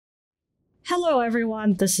Hello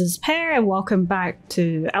everyone, this is Pear and welcome back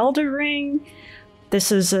to Elden Ring.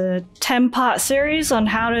 This is a 10-part series on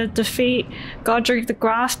how to defeat Godric the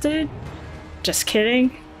Grafted. Just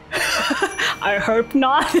kidding. I hope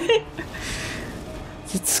not.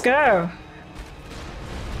 Let's go.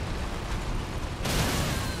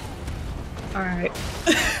 Alright.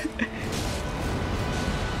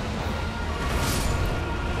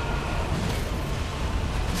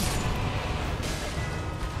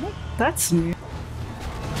 That's new.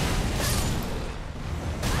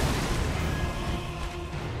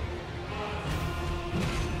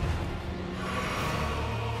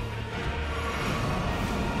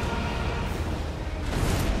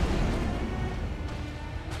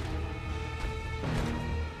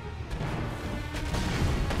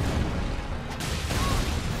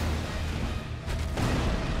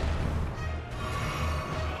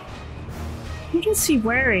 What is he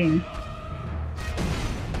wearing?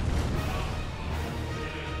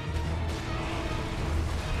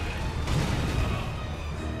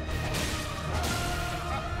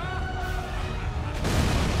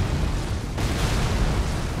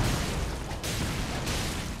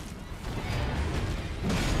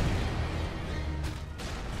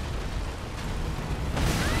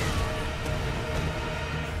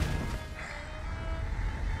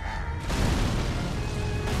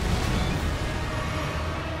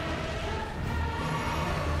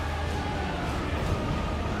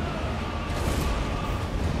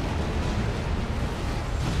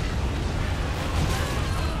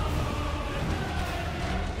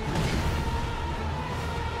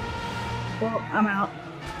 Well, I'm out.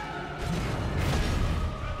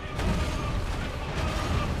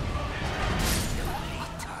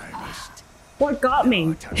 What got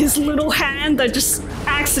me? His little hand that just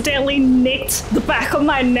accidentally nicked the back of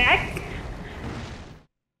my neck?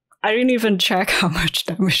 I didn't even check how much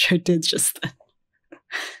damage I did just then.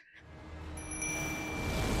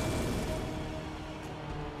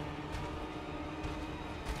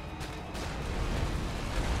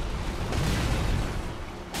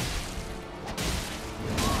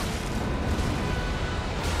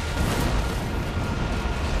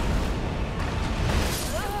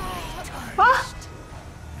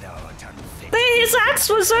 His axe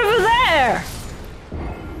was over there!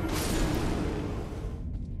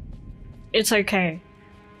 It's okay.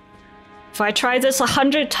 If I try this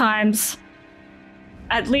 100 times,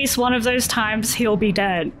 at least one of those times he'll be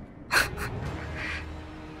dead.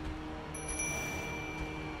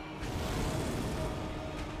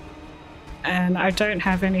 And I don't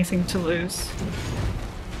have anything to lose.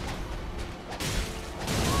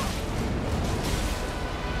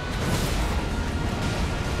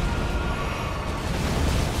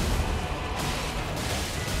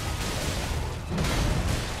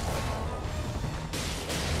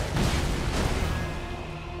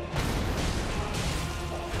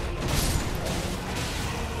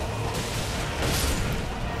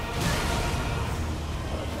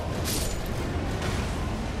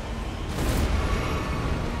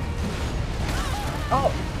 Oh!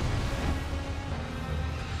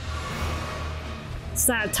 It's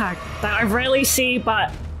that attack that I rarely see,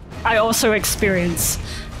 but I also experience.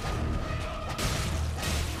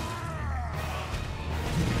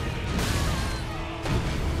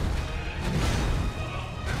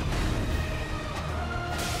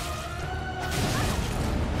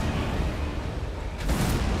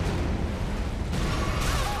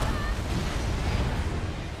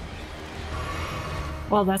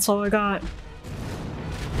 Well, that's all I got.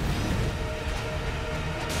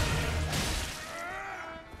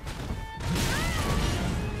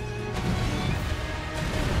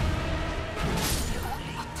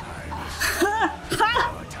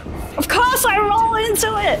 Of course I roll into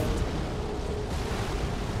it!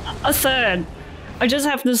 A third. I just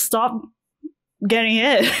have to stop getting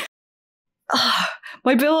hit.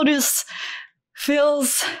 My build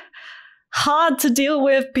feels hard to deal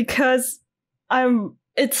with because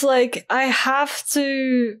it's like I have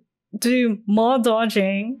to do more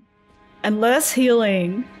dodging and less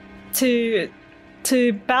healing to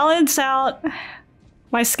balance out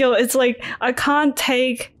my skill. It's like I can't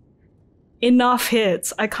take enough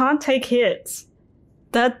hits. I can't take hits.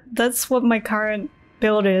 That's what my current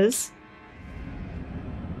build is.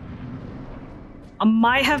 I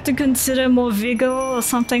might have to consider more vigor or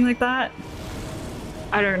something like that.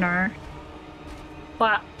 I don't know.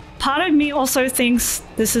 But part of me also thinks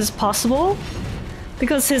this is possible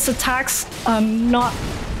because his attacks are not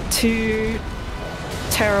too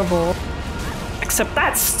terrible. Except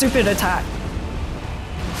that stupid attack.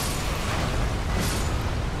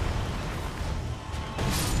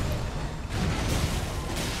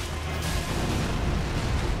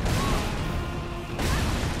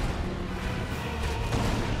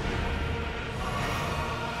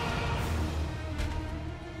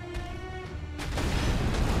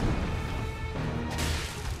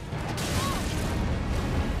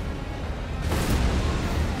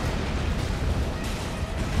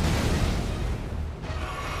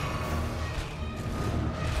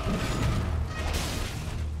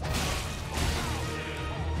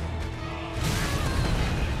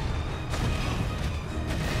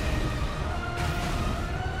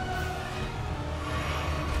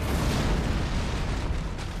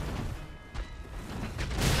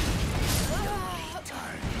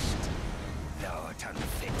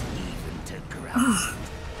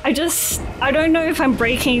 I don't know if I'm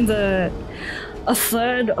breaking a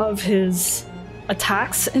third of his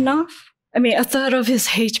attacks enough. I mean, a third of his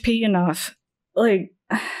HP enough. Like,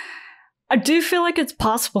 I do feel like it's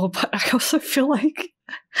possible, but I also feel like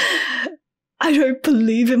I don't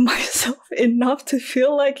believe in myself enough to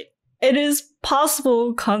feel like it is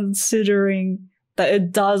possible, considering that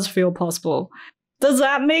it does feel possible. Does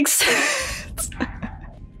that make sense?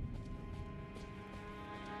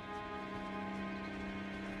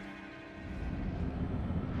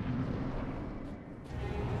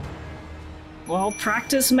 Well,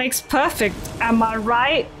 practice makes perfect, am I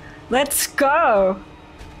right? Let's go!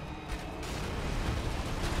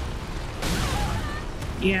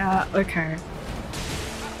 Yeah, okay.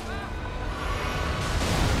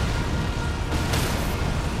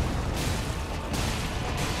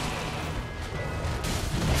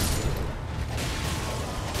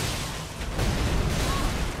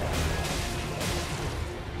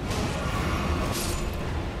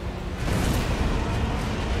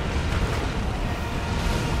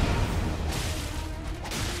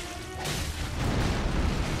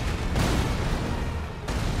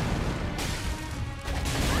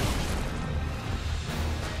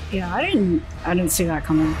 Yeah, I didn't see that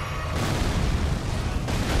coming.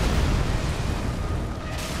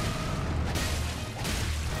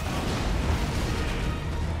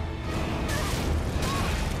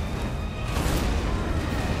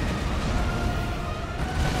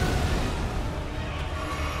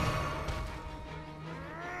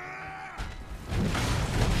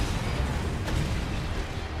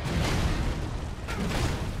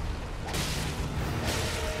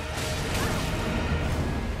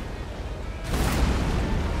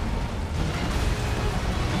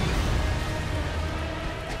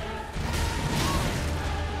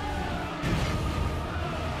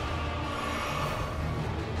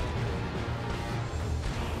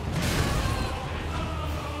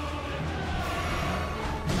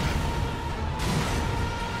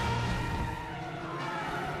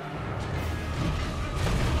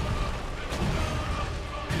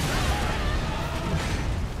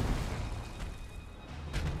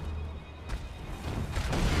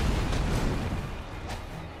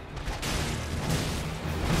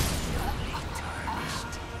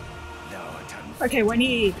 Okay, when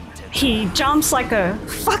he jumps like a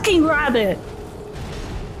fucking rabbit,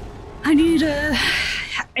 I need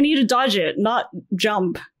to dodge it, not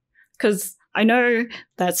jump, because I know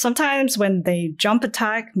that sometimes when they jump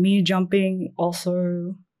attack, me jumping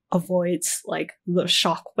also avoids like the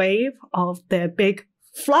shockwave of their big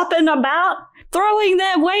flopping about, throwing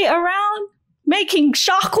their weight around, making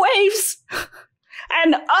shockwaves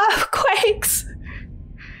and earthquakes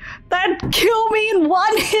that kill me in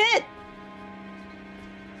one hit.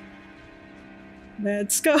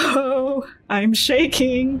 Let's go. I'm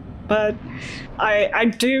shaking, but I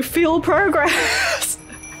do feel progress.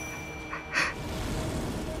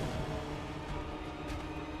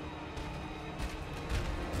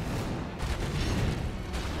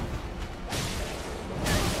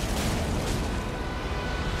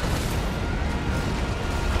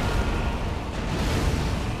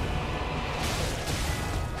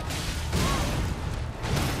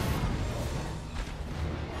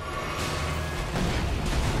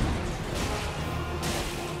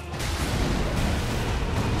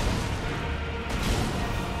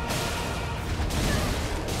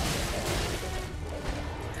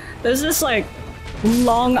 There's this like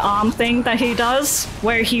long arm thing that he does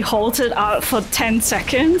where he holds it out for 10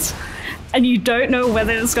 seconds and you don't know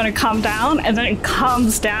whether it's going to come down, and then it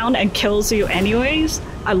comes down and kills you anyways.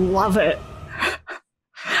 I love it.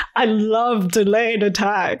 I love delayed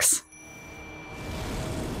attacks.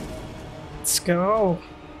 Let's go.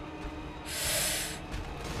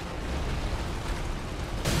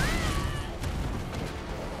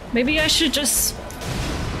 Maybe I should just...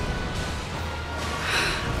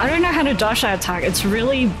 I don't know how to dodge that attack. It's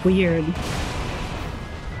really weird.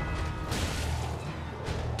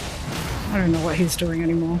 I don't know what he's doing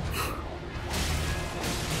anymore.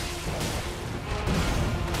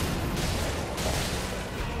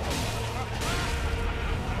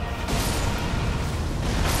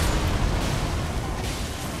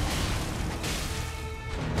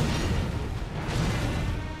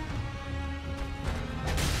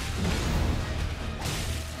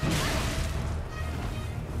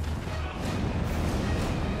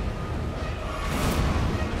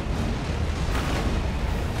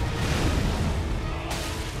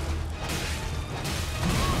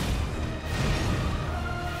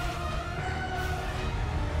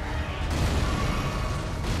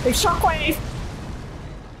 Big shockwave!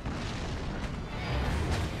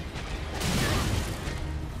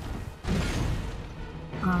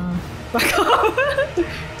 Back up.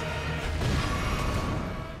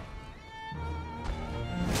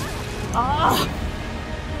 Ah!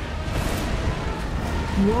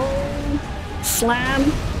 Roll. Slam.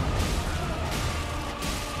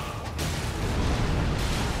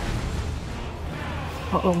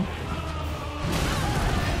 Uh-oh.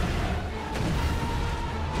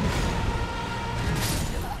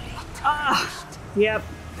 Ah! Yep.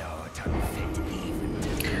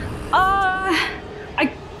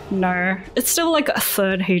 No. It's still like a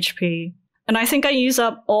third HP. And I think I use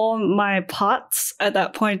up all my pots at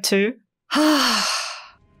that point too. I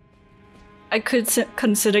could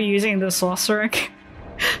consider using the sorcerer.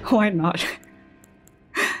 Why not?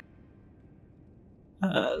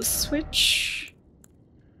 Switch.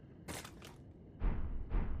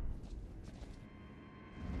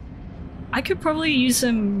 I could probably use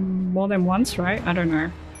him more than once, right? I don't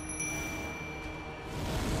know.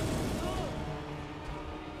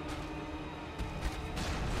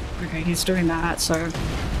 Okay, he's doing that, so...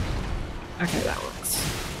 Okay, that works.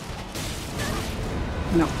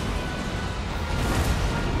 No.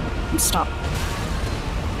 Stop.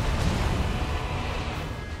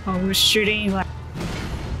 Oh, we're shooting like...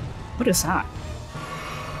 What is that?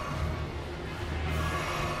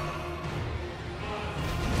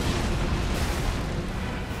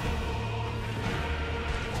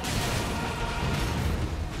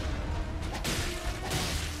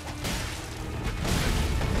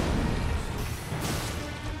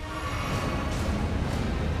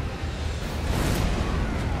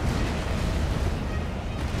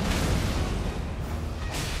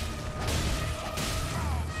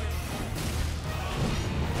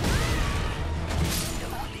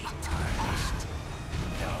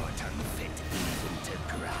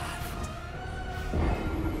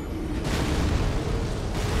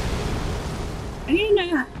 I don't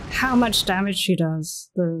know how much damage he does,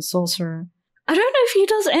 the sorcerer. I don't know if he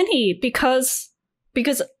does any because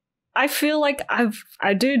I feel like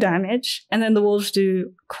I do damage and then the wolves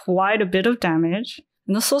do quite a bit of damage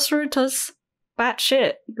and the sorcerer does bad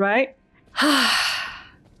shit, right?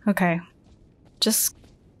 Okay. Just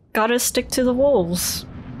gotta stick to the wolves.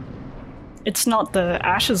 It's not the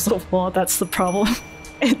Ashes of War that's the problem.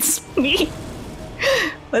 It's me.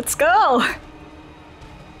 Let's go.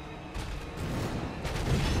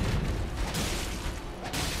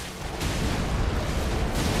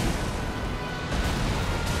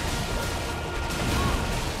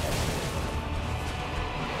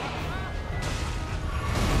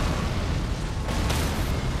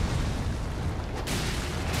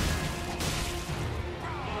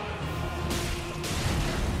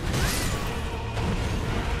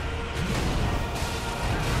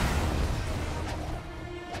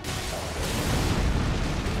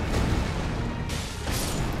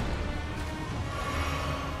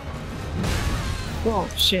 Whoa,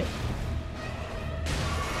 shit.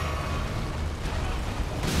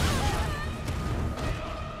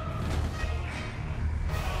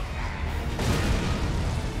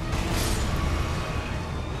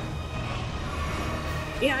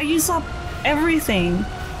 Yeah, I use up everything.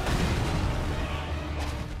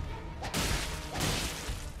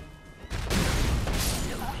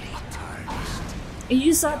 I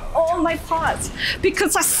use up all my pots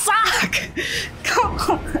because I suck! Come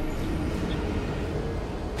on!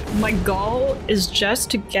 My goal is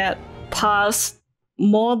just to get past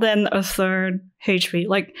more than a third HP.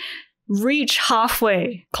 Like, reach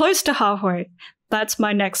halfway, close to halfway. That's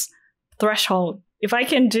my next threshold. If I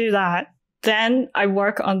can do that, then I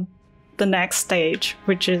work on the next stage,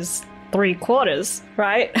 which is 3/4,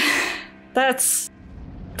 right? That's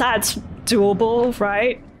doable,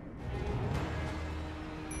 right?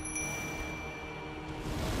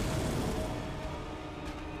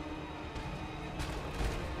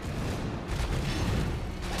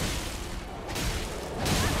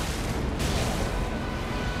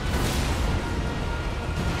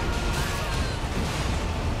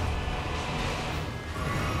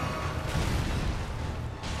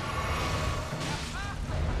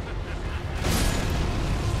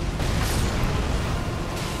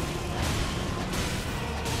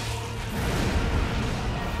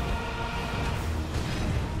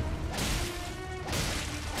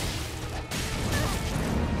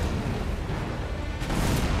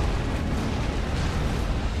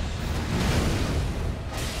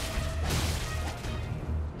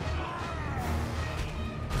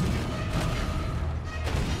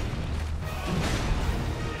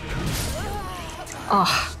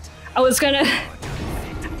 Oh, I was gonna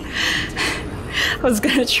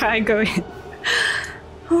try and go in.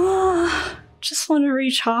 Oh, just want to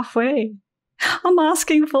reach halfway. I'm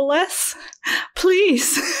asking for less.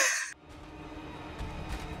 Please.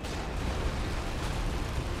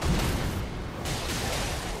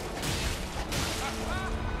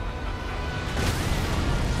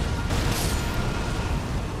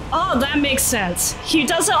 Oh, that makes sense. He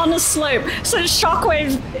does it on the slope, so the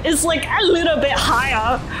shockwave is like a little bit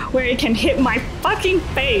higher where it can hit my fucking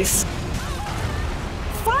face.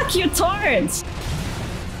 Fuck your torrents!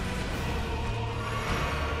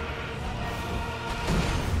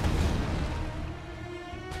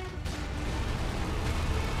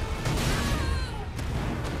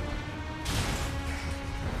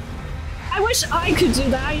 I wish I could do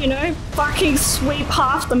that, you know? Fucking sweep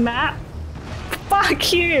half the map.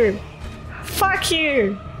 Fuck you! Fuck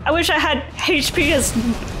you! I wish I had HP as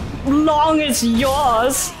long as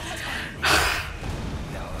yours.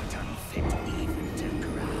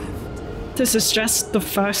 This is just the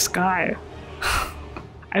first guy.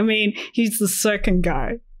 I mean, he's the second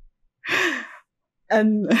guy.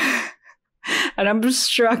 And I'm just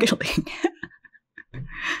struggling.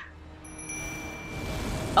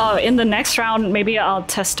 Oh, in the next round, maybe I'll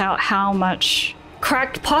test out how much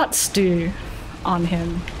cracked pots do on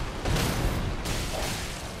him.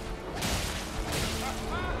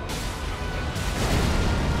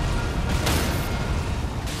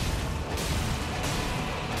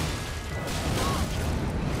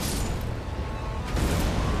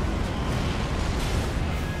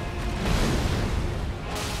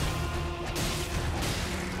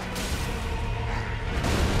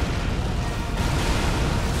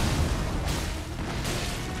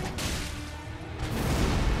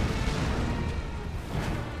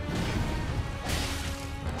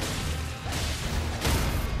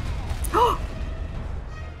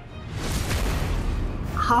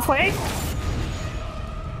 Halfway?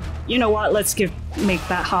 You know what? Let's make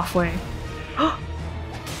that halfway.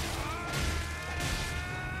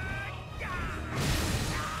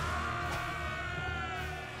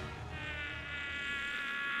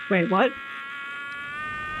 Wait, what?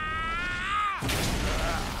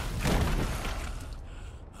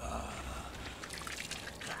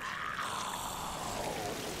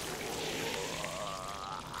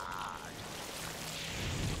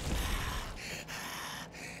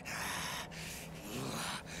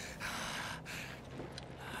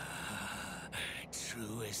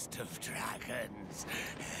 Of dragons,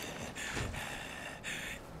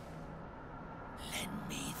 lend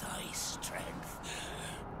me thy strength.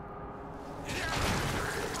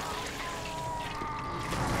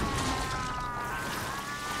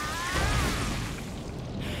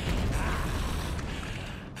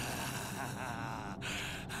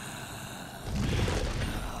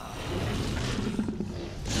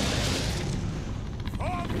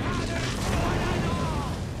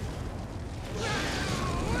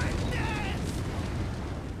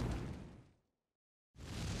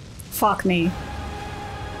 Fuck me.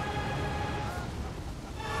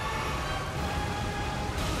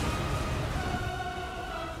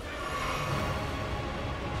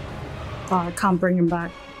 Oh, I can't bring him back.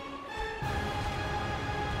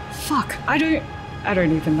 Fuck, I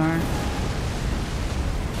don't even know.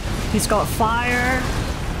 He's got fire.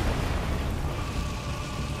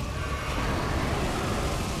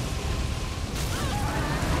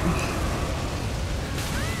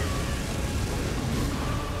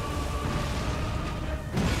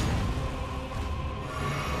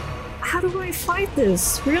 How do I fight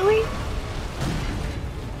this? Really?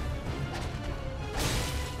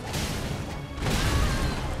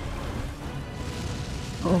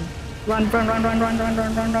 Oh. Run, run, run, run, run, run,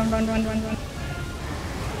 run, run, run, run, run, run, run.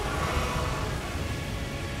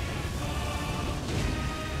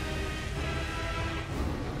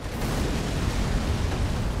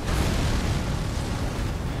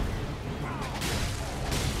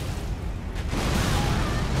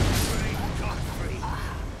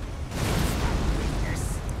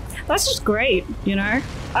 That's just great, you know?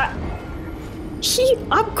 He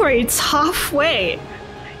upgrades halfway.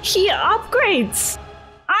 He upgrades.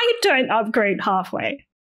 I don't upgrade halfway.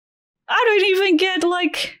 I don't even get,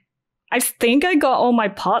 like... I think I got all my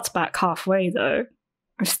parts back halfway, though.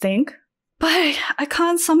 I think. But I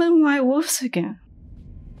can't summon my wolves again.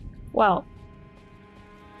 Well,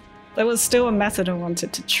 there was still a method I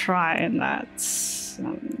wanted to try, and that's...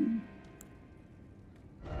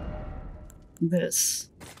 this.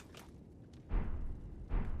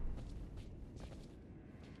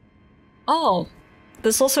 Oh,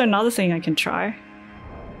 there's also another thing I can try.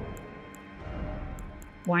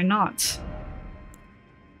 Why not?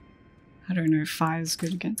 I don't know if fire is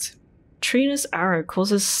good against it. Trina's arrow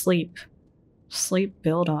causes sleep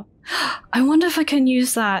buildup. I wonder if I can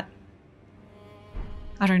use that.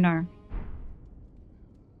 I don't know.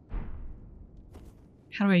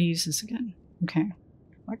 How do I use this again? Okay,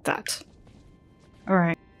 like that.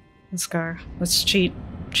 Alright, let's go. Let's cheese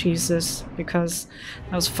this because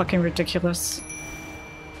that was fucking ridiculous.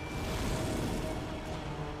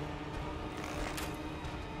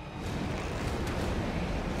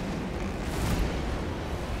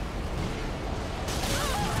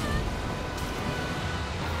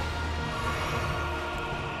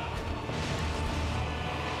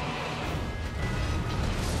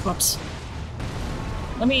 Whoops.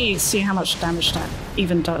 Let me see how much damage that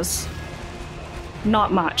even does.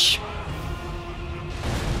 Not much.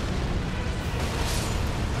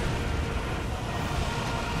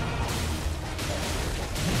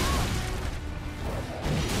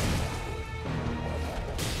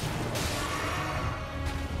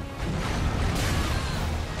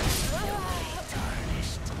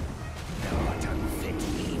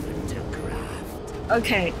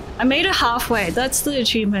 Okay, I made it halfway. That's the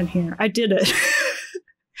achievement here. I did it.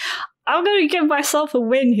 I'm gonna give myself a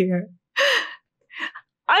win here.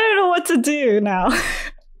 I don't know what to do now.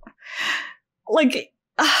 Like,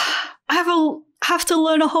 I have to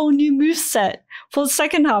learn a whole new moveset for the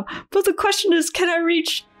second half. But the question is, can I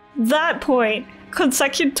reach that point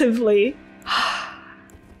consecutively?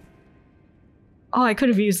 Oh, I could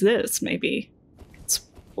have used this, maybe. It's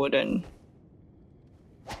wooden.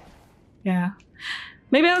 Yeah.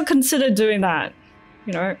 Maybe I'll consider doing that.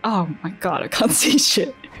 You know? Oh my god, I can't see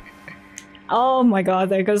shit. Oh my god,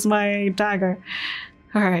 there goes my dagger.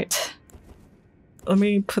 Alright. Let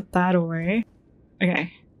me put that away.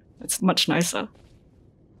 Okay. That's much nicer.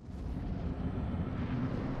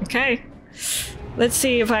 Okay. Let's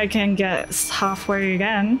see if I can get halfway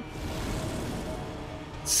again.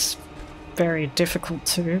 It's very difficult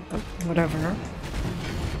too, but whatever.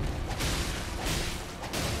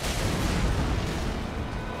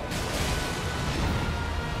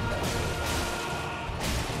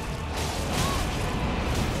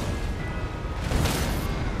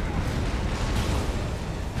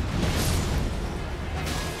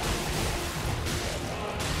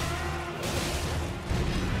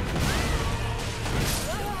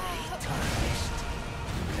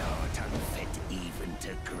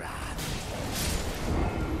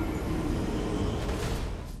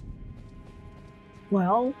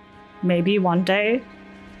 Well, maybe one day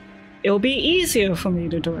it'll be easier for me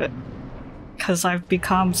to do it, because I've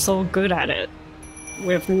become so good at it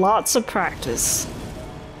with lots of practice.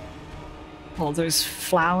 All those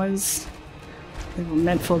flowers, they were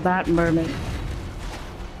meant for that moment.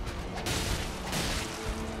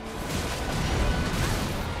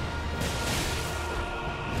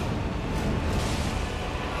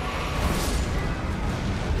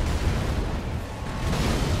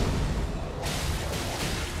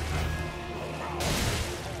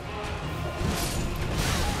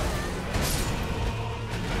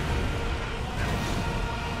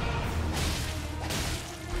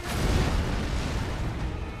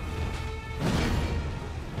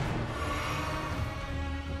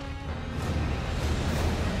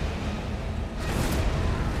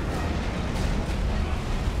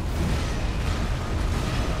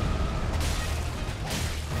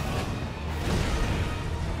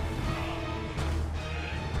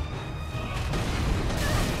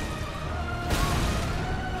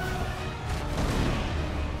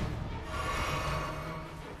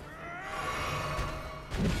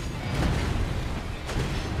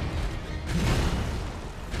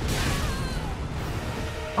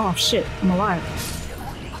 Oh shit, I'm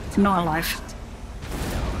alive. Not alive.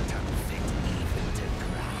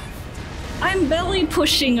 I'm barely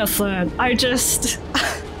pushing a third. I just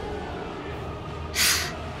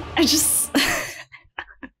I just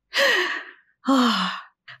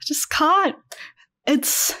can't.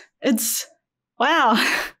 It's wow.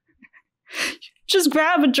 Just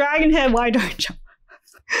grab a dragon head, why don't you?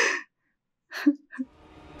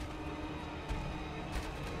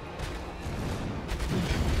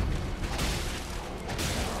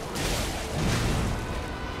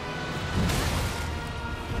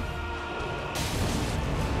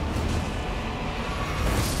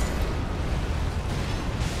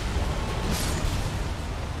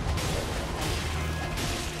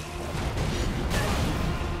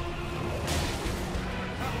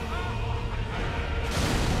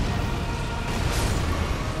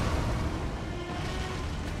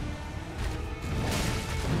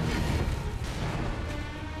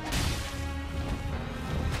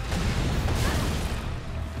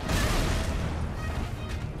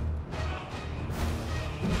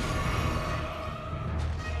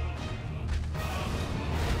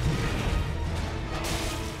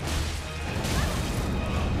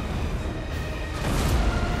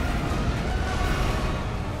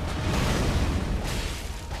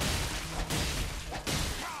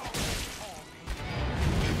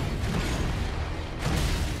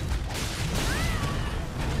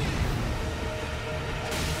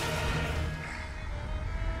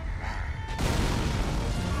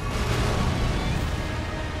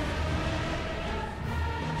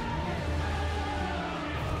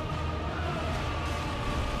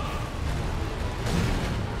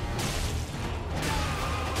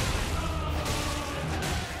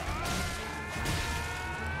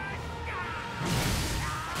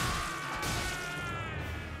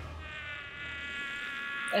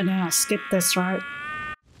 And then I'll skip this, right?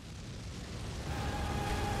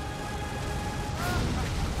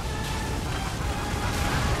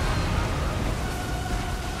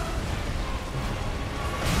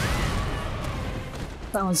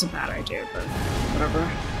 That was a bad idea, but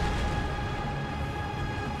whatever.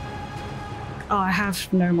 Oh, I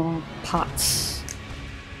have no more pots.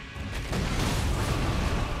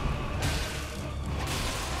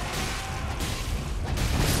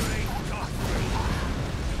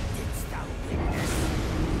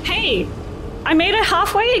 Hey! I made it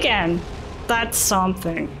halfway again! That's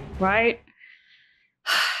something, right?